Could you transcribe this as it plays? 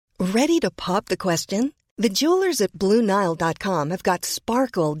Ready to pop the question? The jewelers at BlueNile.com have got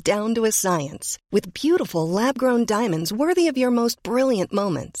sparkle down to a science with beautiful lab-grown diamonds worthy of your most brilliant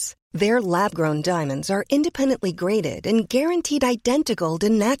moments. Their lab-grown diamonds are independently graded and guaranteed identical to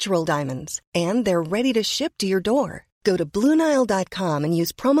natural diamonds, and they're ready to ship to your door. Go to BlueNile.com and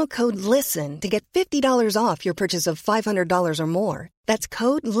use promo code LISTEN to get $50 off your purchase of $500 or more. That's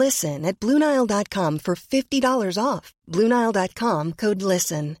code LISTEN at BlueNile.com for $50 off. BlueNile.com, code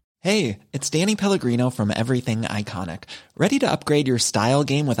LISTEN. Hey, it's Danny Pellegrino from Everything Iconic. Ready to upgrade your style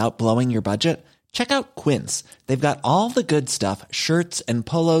game without blowing your budget? Check out Quince. They've got all the good stuff, shirts and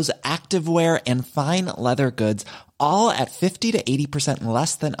polos, activewear, and fine leather goods, all at 50 to 80%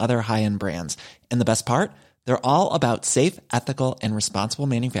 less than other high-end brands. And the best part? They're all about safe, ethical, and responsible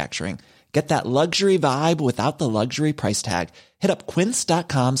manufacturing. Get that luxury vibe without the luxury price tag. Hit up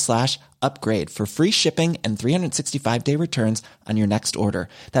quince.com/upgrade for free shipping and 365-day returns on your next order.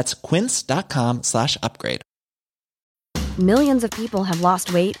 That's quince.com/upgrade. Millions of people have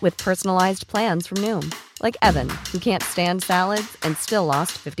lost weight with personalized plans from Noom. Like Evan, who can't stand salads and still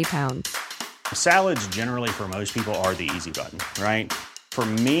lost 50 pounds. Salads generally for most people are the easy button, right? For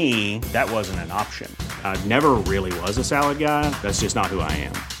me, that wasn't an option. I never really was a salad guy. That's just not who I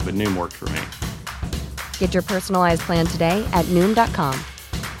am. But Noom worked for me. Get your personalized plan today at Noom.com.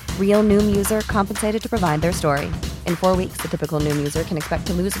 Real Noom user compensated to provide their story. In 4 weeks, the typical Noom user can expect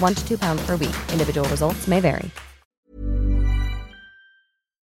to lose 1 to 2 pounds per week. Individual results may vary.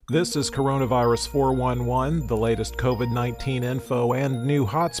 This is Coronavirus 411, the latest COVID-19 info and new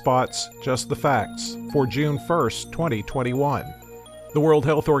hotspots, just the facts, for June 1st, 2021. The World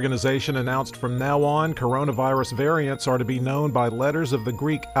Health Organization announced from now on, coronavirus variants are to be known by letters of the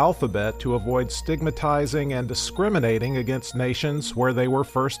Greek alphabet to avoid stigmatizing and discriminating against nations where they were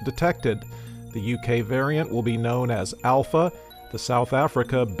first detected. The UK variant will be known as Alpha, the South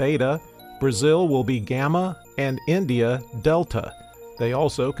Africa Beta, Brazil will be Gamma, and India Delta. They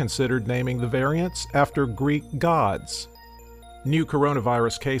also considered naming the variants after Greek gods. New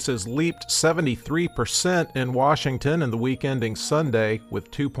coronavirus cases leaped 73% in Washington in the week ending Sunday.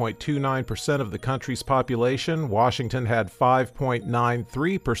 With 2.29% of the country's population, Washington had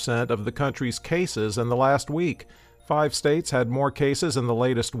 5.93% of the country's cases in the last week. 5 states had more cases in the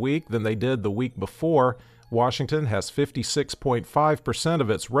latest week than they did the week before. Washington has 56.5% of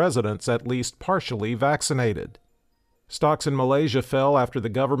its residents at least partially vaccinated. Stocks in Malaysia fell after the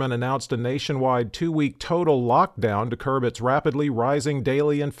government announced a nationwide 2-week total lockdown to curb its rapidly rising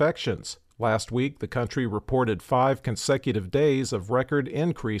daily infections. Last week, the country reported 5 consecutive days of record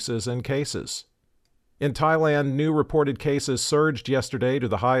increases in cases. In Thailand, new reported cases surged yesterday to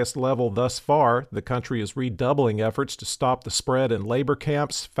the highest level thus far. The country is redoubling efforts to stop the spread in labor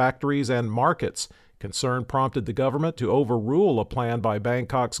camps, factories, and markets. Concern prompted the government to overrule a plan by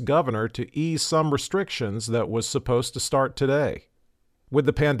Bangkok's governor to ease some restrictions that was supposed to start today. With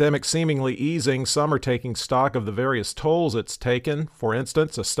the pandemic seemingly easing, some are taking stock of the various tolls it's taken. For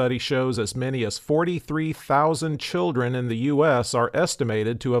instance, a study shows as many as 43,000 children in the U.S. are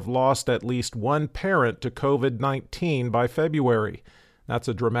estimated to have lost at least one parent to COVID-19 by February. That's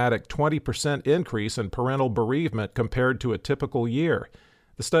a dramatic 20% increase in parental bereavement compared to a typical year.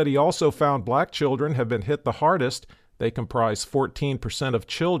 The study also found black children have been hit the hardest. They comprise 14% of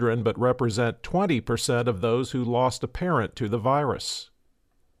children, but represent 20% of those who lost a parent to the virus.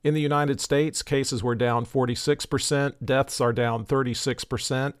 In the United States, cases were down 46%, deaths are down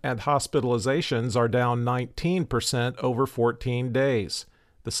 36%, and hospitalizations are down 19% over 14 days.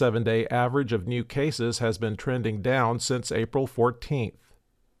 The 7-day average of new cases has been trending down since April 14th.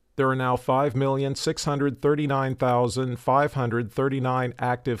 There are now 5,639,539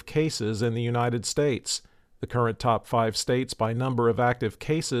 active cases in the United States. The current top 5 states by number of active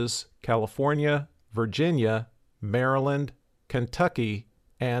cases: California, Virginia, Maryland, Kentucky,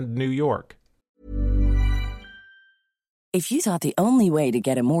 and New York. If you thought the only way to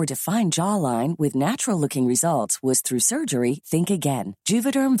get a more defined jawline with natural-looking results was through surgery, think again.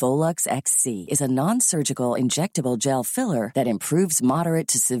 Juvederm Volux XC is a non-surgical injectable gel filler that improves moderate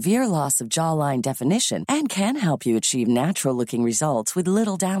to severe loss of jawline definition and can help you achieve natural-looking results with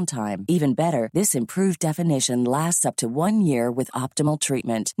little downtime. Even better, this improved definition lasts up to 1 year with optimal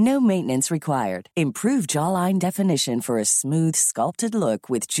treatment. No maintenance required. Improve jawline definition for a smooth, sculpted look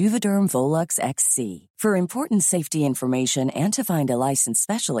with Juvederm Volux XC. For important safety information information and to find a licensed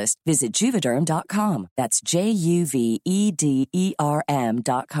specialist, visit Juvederm.com. That's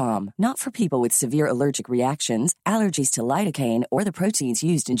JUVEDERM.com. Not for people with severe allergic reactions, allergies to lidocaine, or the proteins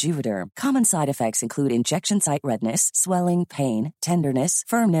used in Juvederm. Common side effects include injection site redness, swelling, pain, tenderness,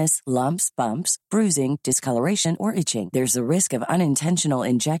 firmness, lumps, bumps, bruising, discoloration, or itching. There's a risk of unintentional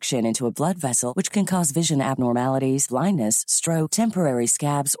injection into a blood vessel, which can cause vision abnormalities, blindness, stroke, temporary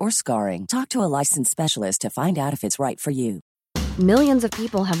scabs, or scarring. Talk to a licensed specialist to find out if it's right for you. Millions of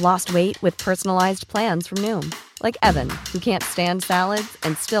people have lost weight with personalized plans from Noom. Like Evan, who can't stand salads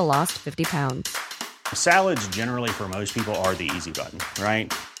and still lost 50 pounds. Salads generally for most people are the easy button,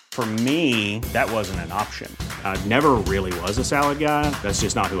 right? For me, that wasn't an option. I never really was a salad guy. That's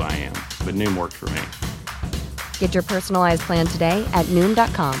just not who I am. But Noom worked for me. Get your personalized plan today at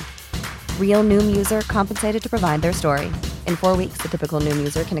Noom.com. Real Noom user compensated to provide their story. In 4 weeks, the typical Noom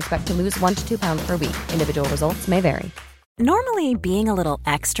user can expect to lose 1 to 2 pounds per week. Individual results may vary. Normally, being a little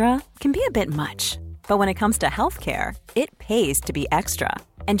extra can be a bit much. But when it comes to healthcare, it pays to be extra.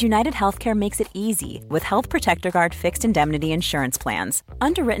 And United Healthcare makes it easy with Health Protector Guard fixed indemnity insurance plans.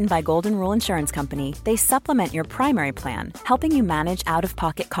 Underwritten by Golden Rule Insurance Company, they supplement your primary plan, helping you manage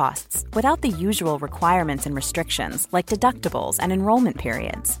out-of-pocket costs without the usual requirements and restrictions like deductibles and enrollment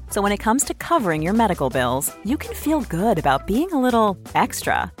periods. So when it comes to covering your medical bills, you can feel good about being a little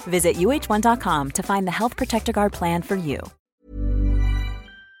extra. Visit UH1.com to find the Health Protector Guard plan for you.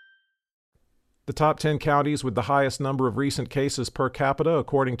 The top 10 counties with the highest number of recent cases per capita,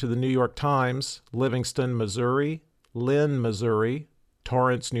 according to the New York Times: Livingston, Missouri; Lynn, Missouri;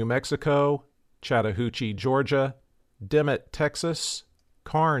 Torrance, New Mexico; Chattahoochee, Georgia; Dimmitt, Texas;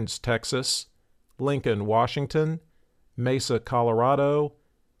 Karnes, Texas; Lincoln, Washington; Mesa, Colorado;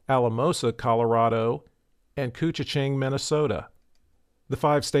 Alamosa, Colorado; and Koochiching, Minnesota. The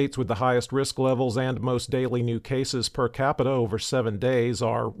 5 states with the highest risk levels and most daily new cases per capita over 7 days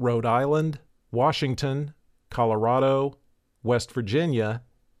are Rhode Island, Washington, Colorado, West Virginia,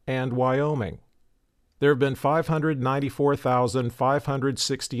 and Wyoming. There have been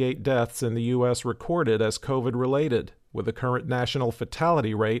 594,568 deaths in the U.S. recorded as COVID-related, with a current national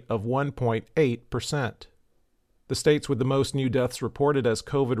fatality rate of 1.8%. The states with the most new deaths reported as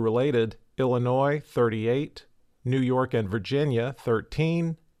COVID-related: Illinois, 38, New York and Virginia,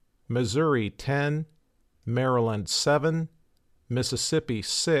 13, Missouri, 10, Maryland, 7, Mississippi,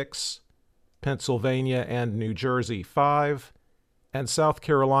 6, Pennsylvania and New Jersey, 5, and South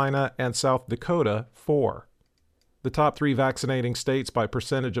Carolina and South Dakota, 4. The top 3 vaccinating states by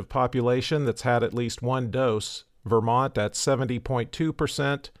percentage of population that's had at least one dose: Vermont at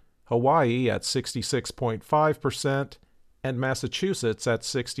 70.2%, Hawaii at 66.5%, and Massachusetts at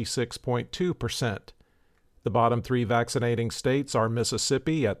 66.2%. The bottom 3 vaccinating states are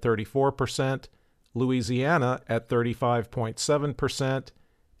Mississippi at 34%, Louisiana at 35.7%,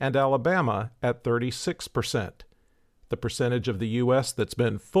 and Alabama at 36%. The percentage of the U.S. that's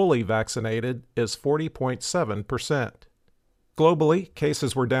been fully vaccinated is 40.7%. Globally,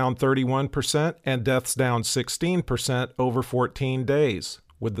 cases were down 31% and deaths down 16% over 14 days,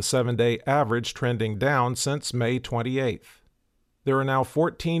 with the 7-day average trending down since May 28th. There are now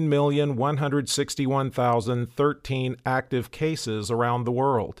 14,161,013 active cases around the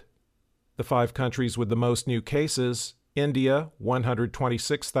world. The 5 countries with the most new cases: India,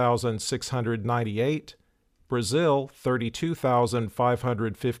 126,698, Brazil,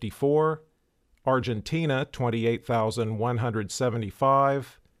 32,554, Argentina,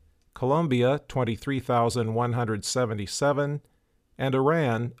 28,175, Colombia, 23,177, and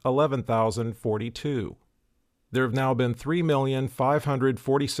Iran, 11,042. There have now been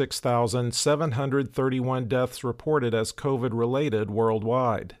 3,546,731 deaths reported as COVID-related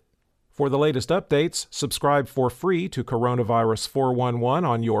worldwide. For the latest updates, subscribe for free to Coronavirus 411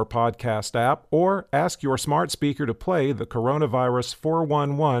 on your podcast app, or ask your smart speaker to play the Coronavirus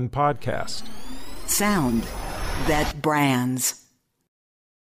 411 podcast. Sound that brands.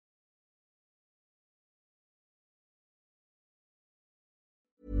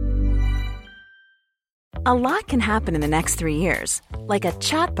 A lot can happen in the next 3 years. Like a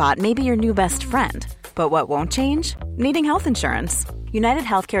chatbot may be your new best friend. But what won't change? Needing health insurance. United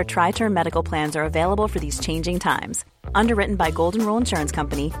Healthcare Tri-Term Medical Plans are available for these changing times. Underwritten by Golden Rule Insurance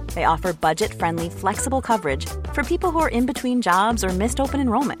Company, they offer budget-friendly, flexible coverage for people who are in between jobs or missed open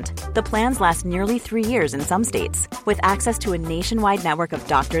enrollment. The plans last nearly 3 years in some states, with access to a nationwide network of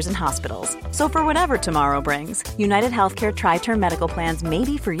doctors and hospitals. So for whatever tomorrow brings, United Healthcare Tri-Term Medical Plans may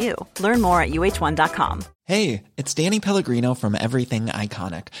be for you. Learn more at UH1.com. Hey, it's Danny Pellegrino from Everything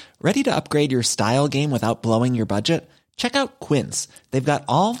Iconic. Ready to upgrade your style game without blowing your budget? Check out Quince. They've got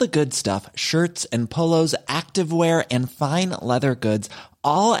all the good stuff, shirts and polos, activewear, and fine leather goods,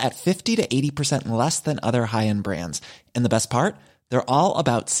 all at 50 to 80% less than other high-end brands. And the best part? They're all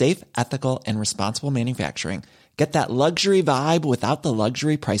about safe, ethical, and responsible manufacturing. Get that luxury vibe without the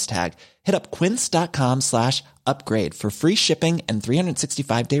luxury price tag. Hit up quince.com/upgrade for free shipping and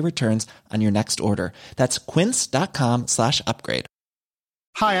 365-day returns on your next order. That's quince.com/upgrade.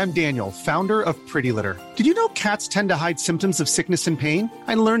 Hi, I'm Daniel, founder of Pretty Litter. Did you know cats tend to hide symptoms of sickness and pain?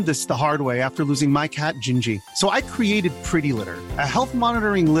 I learned this the hard way after losing my cat, Gingy. So I created Pretty Litter, a health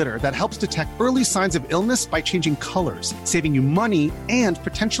monitoring litter that helps detect early signs of illness by changing colors, saving you money and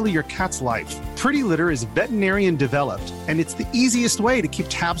potentially your cat's life. Pretty Litter is veterinarian developed, and it's the easiest way to keep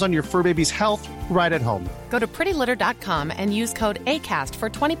tabs on your fur baby's health right at home. Go to prettylitter.com and use code ACAST for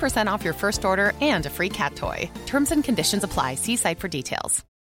 20% off your first order and a free cat toy. Terms and conditions apply. See site for details.